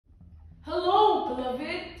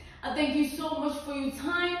beloved. I thank you so much for your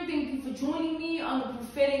time. Thank you for joining me on the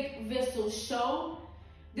Prophetic Vessel Show.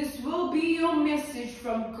 This will be your message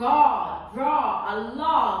from God, Ra,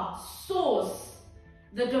 Allah, Source,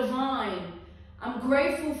 the Divine. I'm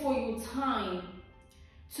grateful for your time.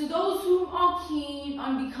 To those who are keen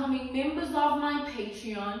on becoming members of my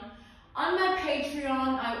Patreon, on my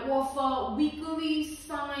Patreon, I offer weekly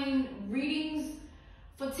sign readings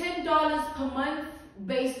for $10 per month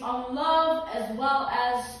based on love as well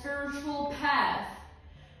as spiritual path.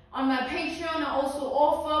 On my Patreon, I also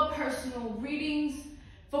offer personal readings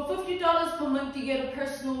for $50 per month. You get a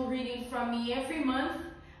personal reading from me every month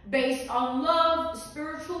based on love,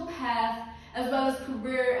 spiritual path, as well as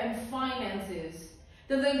career and finances.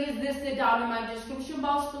 The link is listed down in my description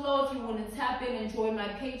box below if you want to tap in and join my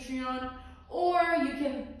Patreon. Or you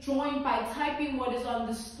can join by typing what is on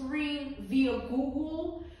the screen via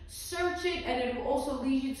Google. Search it and it will also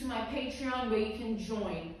lead you to my Patreon where you can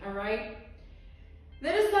join, all right?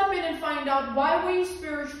 Let us tap in and find out why were you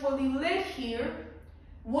spiritually led here?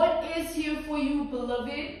 What is here for you,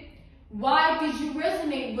 beloved? Why did you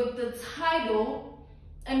resonate with the title?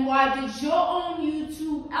 And why did your own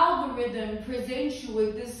YouTube algorithm present you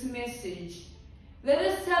with this message? Let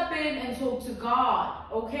us tap in and talk to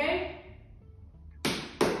God, okay?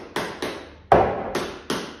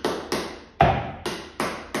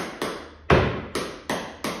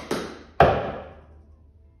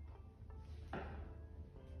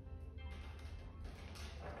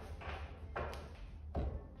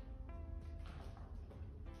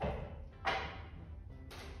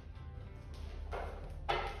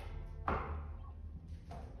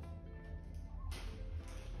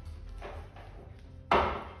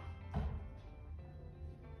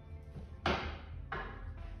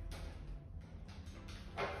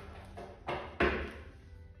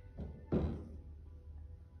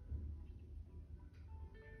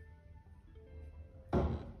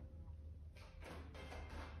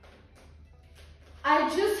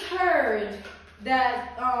 I just heard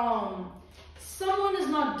that someone is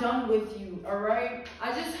not done with you, all right?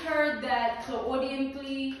 I just heard that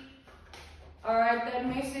clairaudiently, all right, that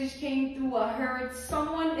message came through. I heard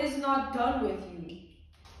someone is not done with you.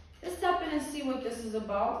 Let's tap in and see what this is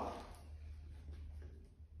about.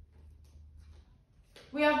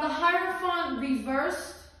 We have the Hierophant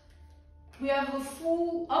reversed. We have the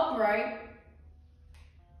Fool upright.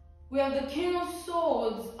 We have the King of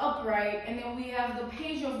Swords upright, and then we have the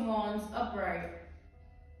Page of Wands upright.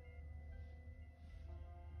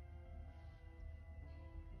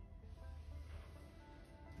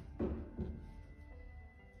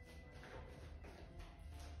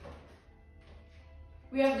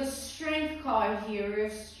 We have the Strength card here. We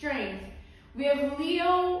have Strength. We have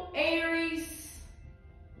Leo, Aries.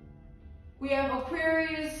 We have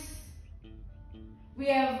Aquarius. We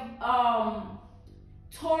have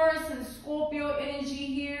Taurus and Scorpio energy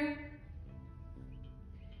here.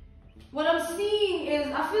 What I'm seeing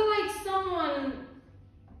is, I feel like someone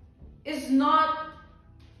is not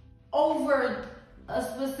over a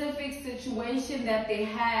specific situation that they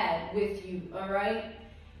had with you, all right?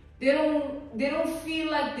 They don't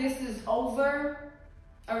feel like this is over,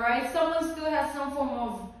 all right? Someone still has some form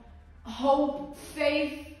of hope,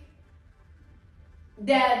 faith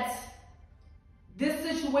that this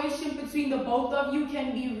situation between the both of you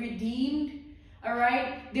can be redeemed, all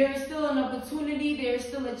right? There is still an opportunity. There is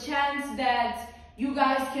still a chance that you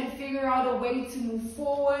guys can figure out a way to move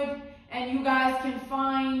forward and you guys can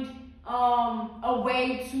find a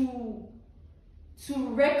way to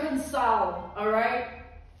reconcile, all right?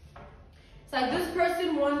 It's like this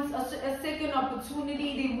person wants a second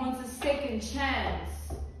opportunity. They want a second chance,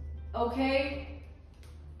 okay?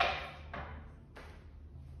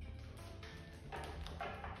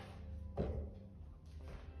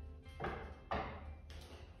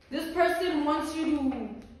 This person wants you to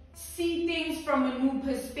see things from a new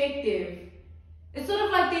perspective. It's sort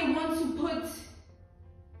of like they want to put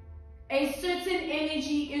a certain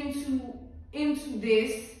energy into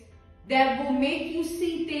this that will make you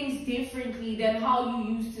see things differently than how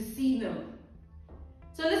you used to see them.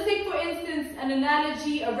 So let's take, for instance, an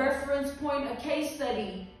analogy, a reference point, a case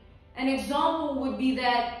study. An example would be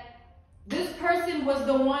that this person was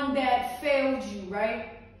the one that failed you,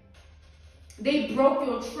 right? They broke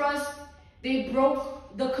your trust. They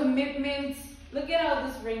broke the commitment. Look at how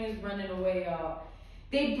this ring is running away, y'all.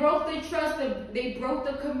 They broke the trust. They broke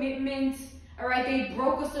the commitment. All right. They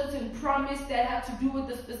broke a certain promise that had to do with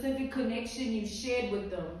the specific connection you shared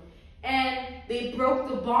with them. And they broke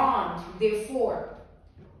the bond, therefore.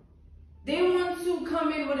 They want to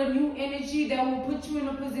come in with a new energy that will put you in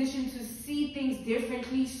a position to see things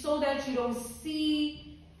differently, so that you don't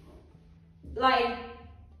see, like,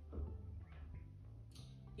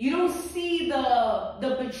 you don't see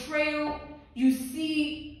the betrayal. You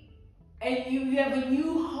see, and you have a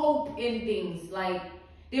new hope in things. Like,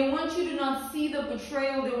 they want you to not see the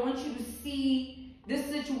betrayal. They want you to see this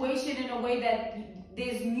situation in a way that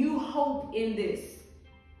there's new hope in this.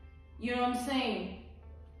 You know what I'm saying?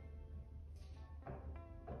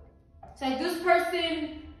 It's like this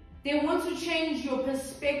person, they want to change your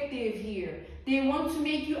perspective here. They want to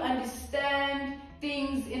make you understand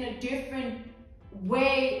things in a different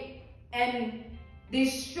way, and they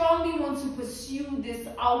strongly want to pursue this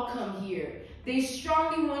outcome here. They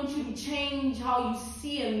strongly want you to change how you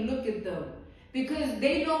see and look at them, because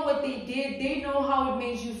they know what they did. They know how it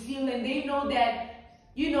made you feel, and they know that,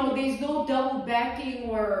 you know, there's no double backing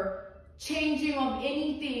or changing of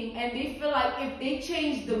anything. And they feel like if they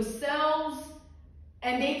change themselves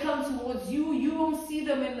and they come towards you, you don't see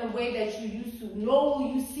them in the way that you used to.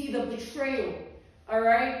 No, you see the betrayal. All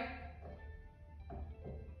right?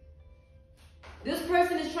 This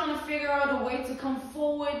person is trying to figure out a way to come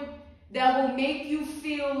forward that will make you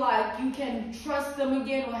feel like you can trust them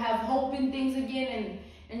again, or have hope in things again,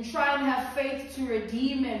 and try and have faith to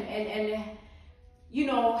redeem and you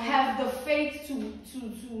know, have the faith to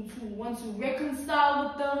want to reconcile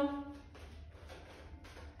with them.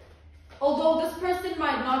 Although this person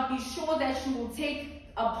might not be sure that you will take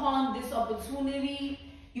upon this opportunity,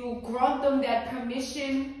 you'll grant them that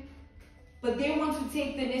permission, but they want to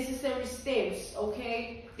take the necessary steps,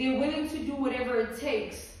 okay? They're willing to do whatever it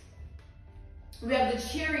takes. We have the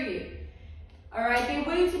Chariot, all right? They're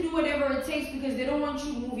willing to do whatever it takes because they don't want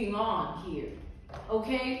you moving on here,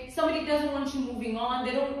 okay? Somebody doesn't want you moving on.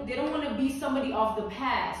 They don't want to be somebody of the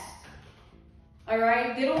past, all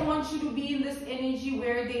right? They don't want you to be in this energy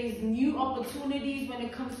where there's new opportunities when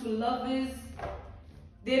it comes to lovers.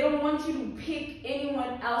 They don't want you to pick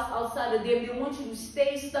anyone else outside of them. They want you to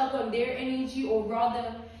stay stuck on their energy, or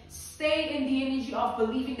rather stay in the energy of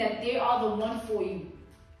believing that they are the one for you.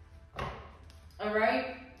 All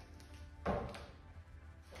right?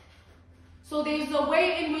 So there's a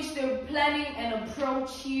way in which they're planning an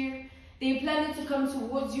approach here. They're planning to come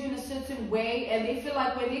towards you in a certain way, and they feel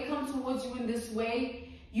like when they come towards you in this way,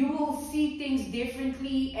 you will see things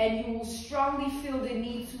differently, and you will strongly feel the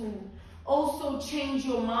need to also change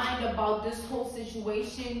your mind about this whole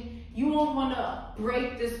situation. You won't want to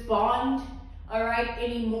break this bond, all right,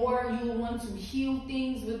 anymore. You will want to heal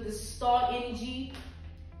things with the star energy.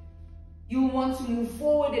 You want to move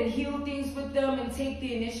forward and heal things with them and take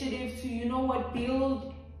the initiative to, you know what,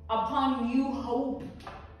 build upon new hope.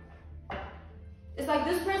 It's like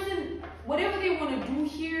this person, whatever they want to do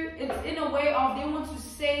here, it's in a way of they want to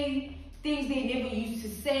say things they never used to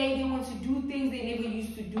say. They want to do things they never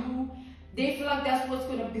used to do. They feel like that's what's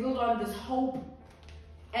going to build on this hope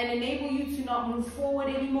and enable you to not move forward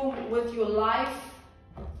anymore with your life.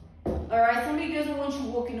 All right, somebody doesn't want you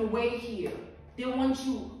walking away here. They want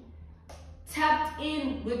you tapped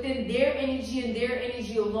in within their energy and their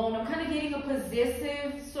energy alone. I'm kind of getting a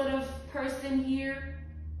possessive sort of person here.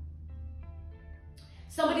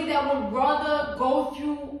 Somebody that would rather go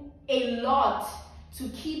through a lot to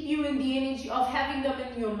keep you in the energy of having them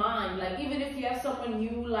in your mind. Like, even if you have someone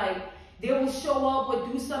new, like, they will show up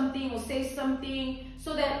or do something or say something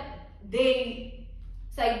so that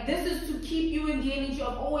it's like, this is to keep you in the energy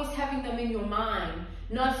of always having them in your mind,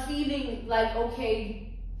 not feeling like, okay,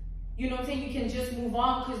 you know what I'm saying, you can just move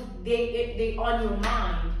on because they on your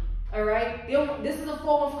mind, all right? This is a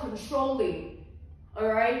form of controlling, all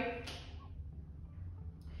right?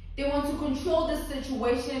 They want to control the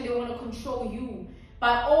situation. They want to control you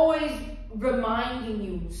by always reminding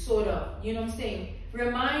you, sort of, you know what I'm saying?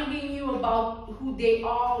 Reminding you about who they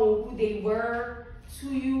are or who they were to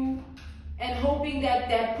you, and hoping that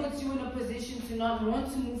that puts you in a position to not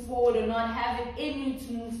want to move forward or not have it in you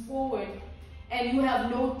to move forward, and you have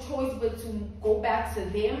no choice but to go back to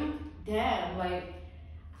them. Damn, like,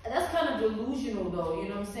 that's kind of delusional though, you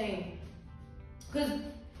know what I'm saying? Because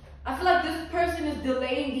I feel like this person is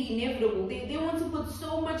delaying the inevitable. They want to put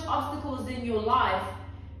so much obstacles in your life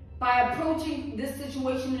by approaching this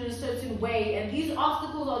situation in a certain way. And these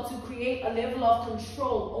obstacles are to create a level of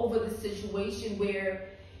control over the situation where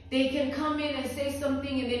they can come in and say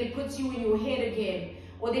something and then it puts you in your head again.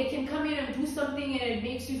 Or they can come in and do something and it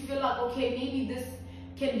makes you feel like, okay, maybe this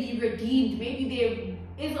can be redeemed. Maybe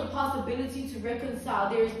there is a possibility to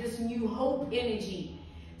reconcile. There's this new hope energy.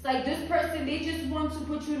 It's like this person, they just want to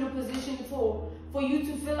put you in a position for you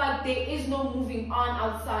to feel like there is no moving on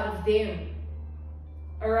outside of them.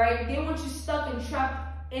 all right? They want you stuck and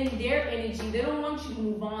trapped in their energy. They don't want you to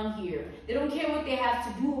move on here. They don't care what they have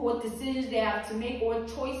to do or what decisions they have to make or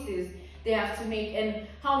what choices they have to make and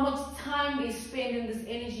how much time they spend in this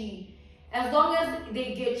energy. As long as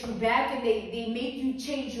they get you back and they make you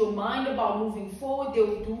change your mind about moving forward,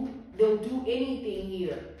 they'll do anything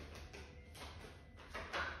here.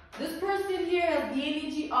 This person here has the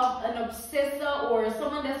energy of an obsessor or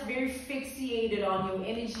someone that's very fixated on your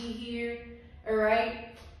energy here, all right?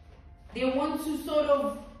 They want to sort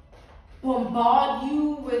of bombard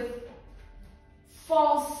you with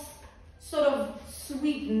false sort of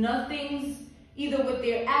sweet nothings, either with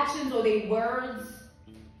their actions or their words.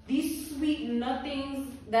 These sweet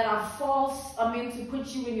nothings that are false are meant to put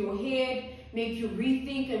you in your head, make you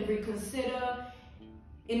rethink and reconsider,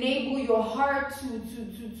 enable your heart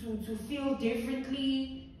to feel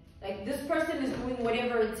differently. Like this person is doing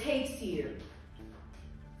whatever it takes here.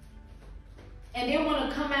 And they want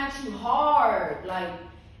to come at you hard. Like,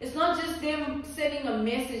 it's not just them sending a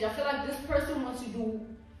message. I feel like this person wants to do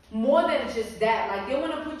more than just that. Like, they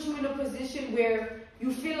want to put you in a position where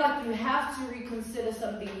you feel like you have to reconsider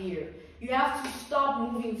something here. You have to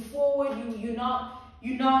stop moving forward. You're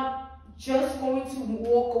not just going to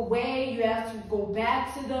walk away. You have to go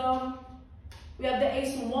back to them. We have the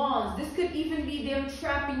Ace of Wands. This could even be them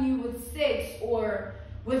trapping you with sex or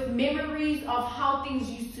with memories of how things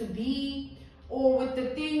used to be, or with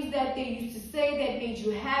the things that they used to say that made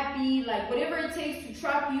you happy. Like, whatever it takes to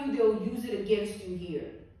trap you, they'll use it against you here.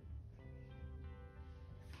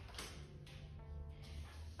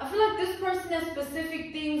 I feel like this person has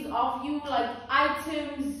specific things of you, like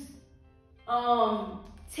items,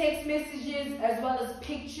 text messages, as well as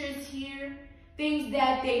pictures here. Things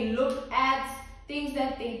that they look at, things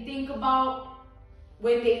that they think about.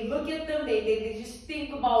 When they look at them, they just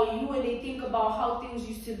think about you and they think about how things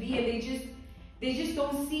used to be, and they just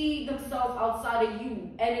don't see themselves outside of you.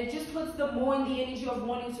 And it just puts them more in the energy of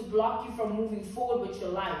wanting to block you from moving forward with your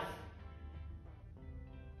life.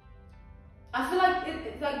 I feel like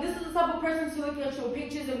it's like this is the type of person to look at your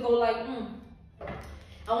pictures and go like,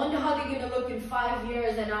 I wonder how they're gonna look in 5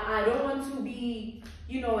 years, and I don't want to be,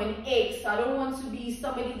 you know, an ex. I don't want to be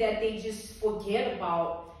somebody that they just forget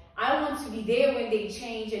about. I want to be there when they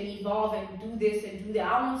change and evolve and do this and do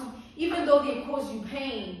that. I want to, even though they cause you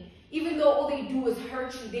pain, even though all they do is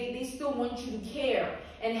hurt you, they still want you to care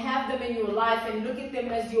and have them in your life and look at them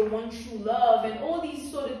as your one true love and all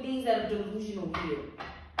these sort of things that are delusional here.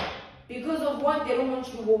 Because of what? They don't want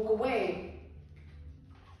you to walk away.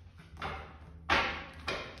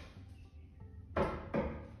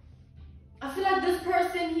 I feel like this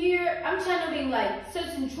person here, I'm channeling like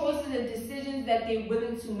certain choices and decisions that they're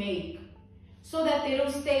willing to make so that they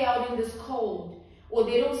don't stay out in this cold, or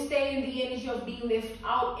they don't stay in the energy of being left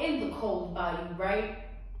out in the cold by you, right?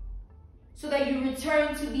 So that you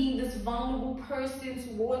return to being this vulnerable person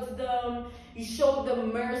towards them. You show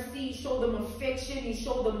them mercy, you show them affection, you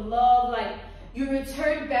show them love. Like, you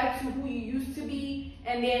return back to who you used to be,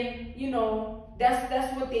 and then, you know,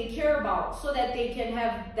 that's what they care about, so that they can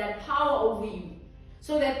have that power over you,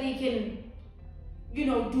 so that they can, you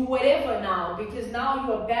know, do whatever now, because now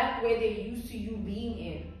you are back where they're used to you being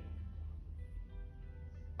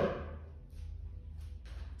in.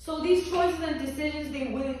 So these choices and decisions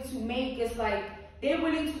they're willing to make is like, they're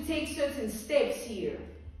willing to take certain steps here.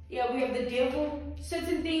 Yeah, we have the Devil.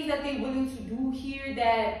 Certain things that they're willing to do here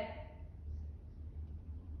that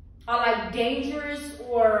are like dangerous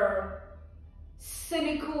or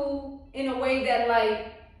cynical in a way that like,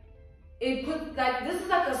 it puts like, this is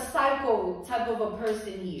like a psycho type of a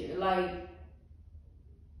person here. Like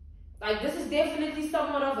this is definitely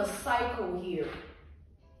somewhat of a psycho here.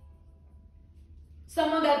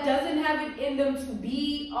 Someone that doesn't have it in them to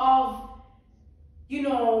be of, you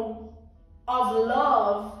know, of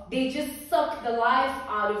love. They just suck the life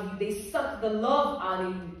out of you. They suck the love out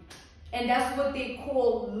of you. And that's what they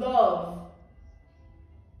call love.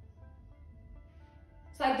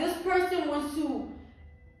 It's like this person wants to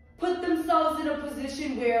put themselves in a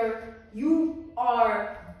position where you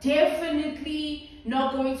are definitely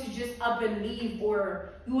not going to just up and leave,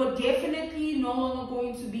 or you are definitely no longer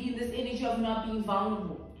going to be in this energy of not being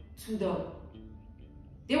vulnerable to them.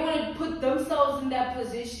 They want to put themselves in that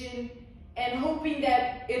position and hoping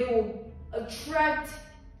that it'll attract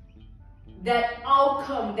that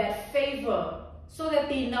outcome, that favor, so that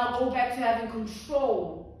they now go back to having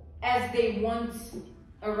control as they want,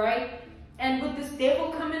 all right? And with this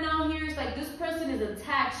Devil coming out here, it's like this person is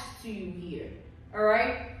attached to you here, all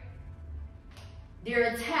right?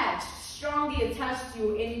 They're attached, strongly attached to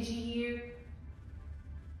your energy here.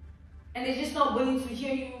 And they're just not willing to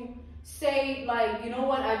hear you say like, you know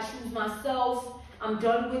what, I choose myself, I'm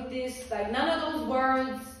done with this. Like none of those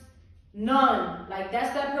words, none. Like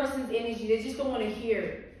that's that person's energy. They just don't want to hear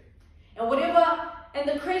it. And whatever, and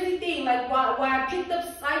the crazy thing, like why I picked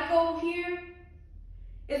up Psycho here,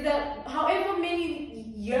 is that however many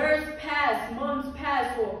years pass, months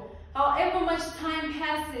pass, or however much time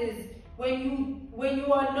passes when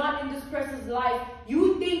you are not in this person's life,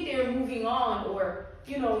 you think they're moving on, or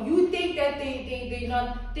you know, you think that they're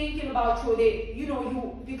not thinking about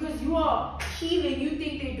you, because you are healing, you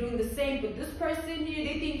think they're doing the same. But this person here,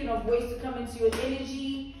 they're thinking of ways to come into your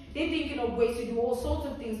energy. They're thinking of ways to do all sorts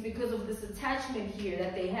of things because of this attachment here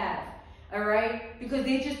that they have. All right? Because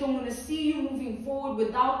they just don't want to see you moving forward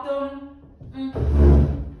without them.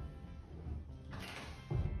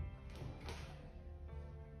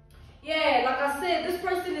 Yeah, like I said, this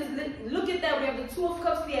person is, look at that. We have the Two of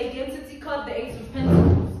Cups, the Identity card, the Ace of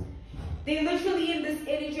Pentacles. They're literally in this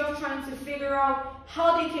energy of trying to figure out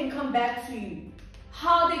how they can come back to you.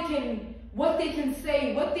 What they can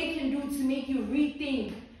say, what they can do to make you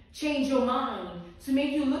rethink, change your mind, to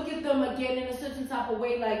make you look at them again in a certain type of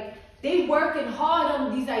way. Like, they working hard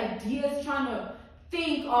on these ideas, trying to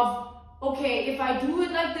think of, okay, if I do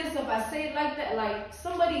it like this, if I say it like that, like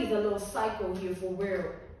somebody is a little psycho here for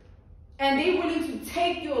real. And they're willing to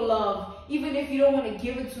take your love, even if you don't want to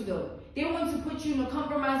give it to them. They want to put you in a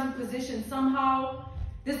compromising position somehow.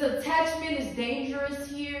 This attachment is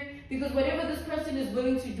dangerous here, because whatever this person is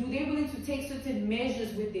willing to do, they're willing to take certain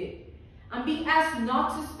measures with it. I'm being asked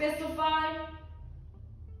not to specify,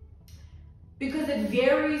 because it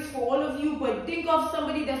varies for all of you, but think of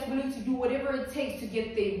somebody that's willing to do whatever it takes to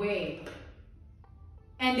get their way.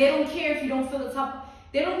 And they don't care if you don't feel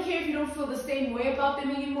they don't care if you don't feel the same way about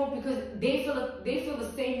them anymore, because they feel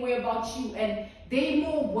the same way about you, and they're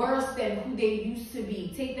more worse than who they used to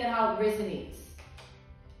be. Take that how it resonates.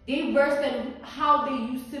 They're worse than how they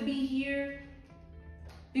used to be here,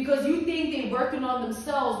 because you think they're working on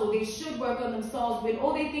themselves, or they should work on themselves, when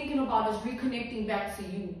all they're thinking about is reconnecting back to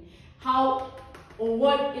you. How or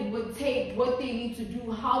what it would take, what they need to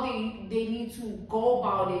do, how they need to go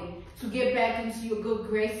about it to get back into your good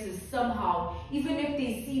graces somehow. Even if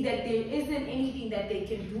they see that there isn't anything that they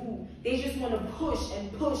can do, they just want to push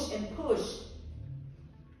and push and push.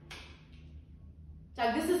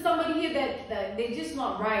 Like, this is somebody here that they're just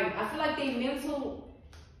not right. I feel like their mental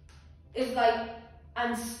is like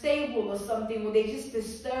unstable or something, or they just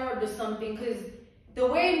disturbed or something, because the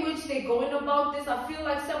way in which they're going about this, I feel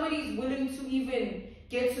like somebody's willing to even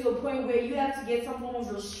get to the point where you have to get some form of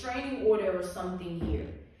restraining order or something here.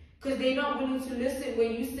 Because they're not willing to listen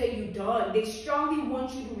when you say you're done. They strongly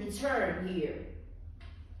want you to return here.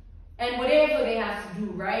 And whatever they have to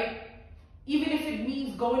do, right? Even if it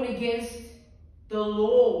means going against the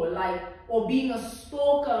law, like, or being a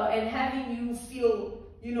stalker and having you feel,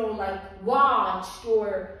 you know, like watched,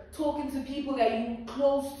 or talking to people that you're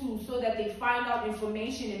close to so that they find out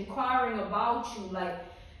information, inquiring about you. Like,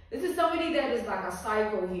 this is somebody that is like a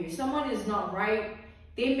psycho here. Someone is not right.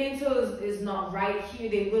 Their mental is not right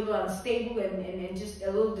here. They're a little unstable and just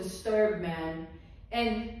a little disturbed, man.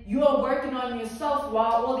 And you are working on yourself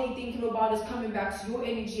while all they're thinking about is coming back to your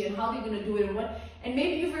energy and how they're going to do it and what. And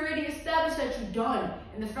maybe you've already established that you're done.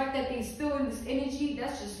 And the fact that they're still in this energy,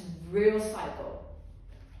 that's just real psycho.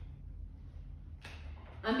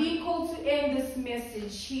 I'm being called to end this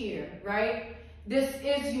message here, right? This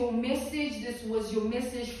is your message. This was your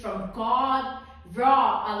message from God,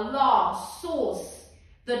 Ra, Allah, Source,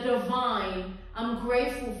 the Divine. I'm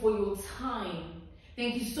grateful for your time.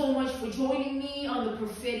 Thank you so much for joining me on the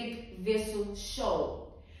Prophetic Vessel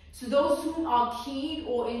Show. To those who are keen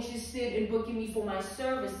or interested in booking me for my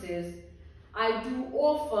services, I do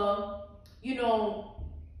offer, you know,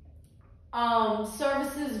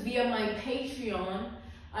 services via my Patreon.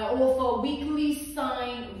 I offer weekly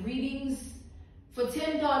sign readings for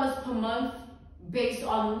 $10 per month based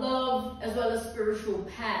on love as well as spiritual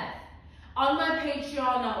path. On my Patreon,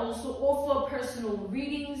 I also offer personal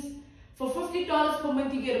readings. For $50 per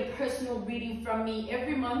month, you get a personal reading from me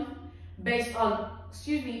every month based on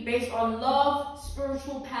love,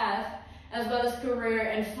 spiritual path, as well as career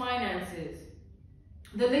and finances.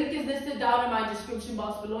 The link is listed down in my description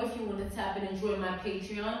box below if you want to tap in and join my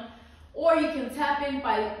Patreon. Or you can tap in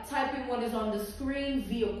by typing what is on the screen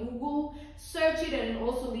via Google. Search it and it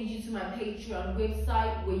also leads you to my Patreon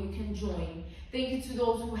website where you can join. Thank you to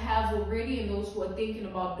those who have already and those who are thinking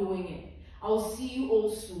about doing it. I will see you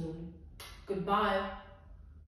all soon. Goodbye.